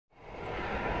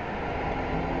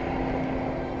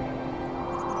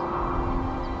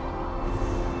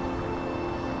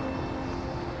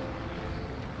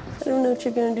what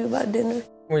you're gonna do about dinner?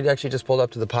 We actually just pulled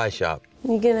up to the pie shop.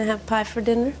 You gonna have pie for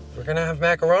dinner? We're gonna have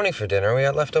macaroni for dinner. We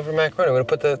got leftover macaroni. We're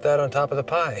gonna put that on top of the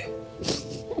pie. This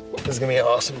is gonna be an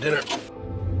awesome dinner.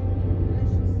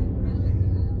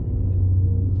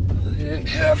 I didn't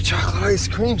have chocolate ice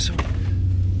cream, so...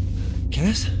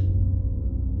 Guinness?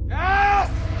 Yes!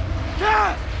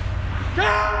 Yes!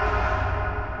 Yes!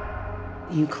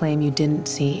 You claim you didn't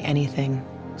see anything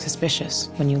suspicious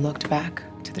when you looked back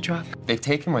to the truck. They've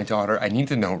taken my daughter. I need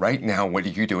to know right now, what are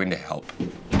you doing to help?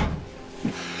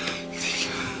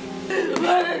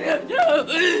 What did you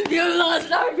do? You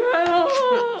lost our girl!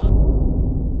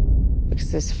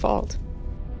 It's his fault.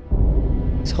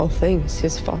 This whole thing is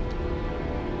his fault.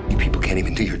 You people can't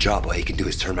even do your job. All you can do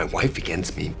is turn my wife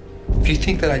against me. If you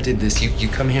think that I did this, you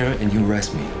come here and you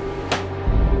arrest me.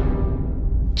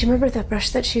 Do you remember that brush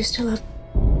that she used to love?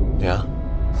 Yeah?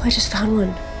 Well, I just found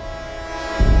one.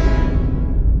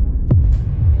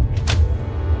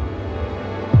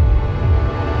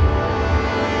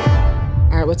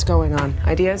 All right, what's going on?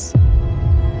 Ideas?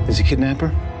 There's a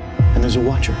kidnapper, and there's a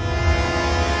watcher.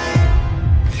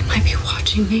 They might be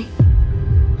watching me.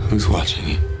 Who's watching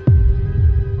you?